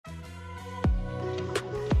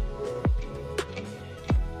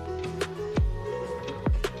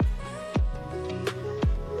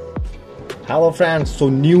Hello friends, so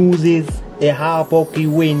news is Ihar Boki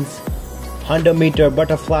wins 100-meter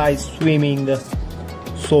butterfly swimming.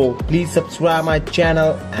 So please subscribe my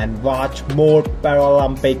channel and watch more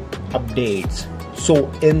Paralympic updates.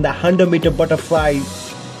 So in the 100-meter butterfly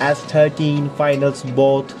S13 finals,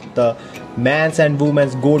 both the men's and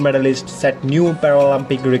women's gold medalists set new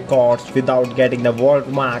Paralympic records without getting the world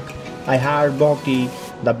mark. Ihar Boki,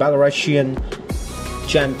 the Belarusian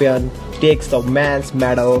champion, takes the men's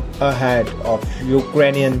medal ahead of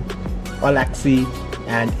Ukrainian Alexei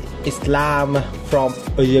and Islam from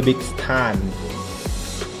Uzbekistan.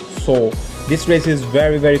 So this race is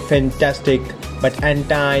very fantastic, but end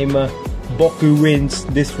time Boki wins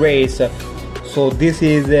this race. So this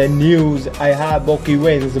is news. Ihar Boki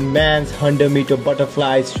wins men's 100-meter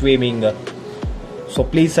butterfly swimming. So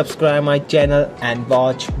please subscribe my channel and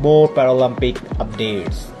watch more Paralympic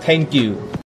updates. Thank you.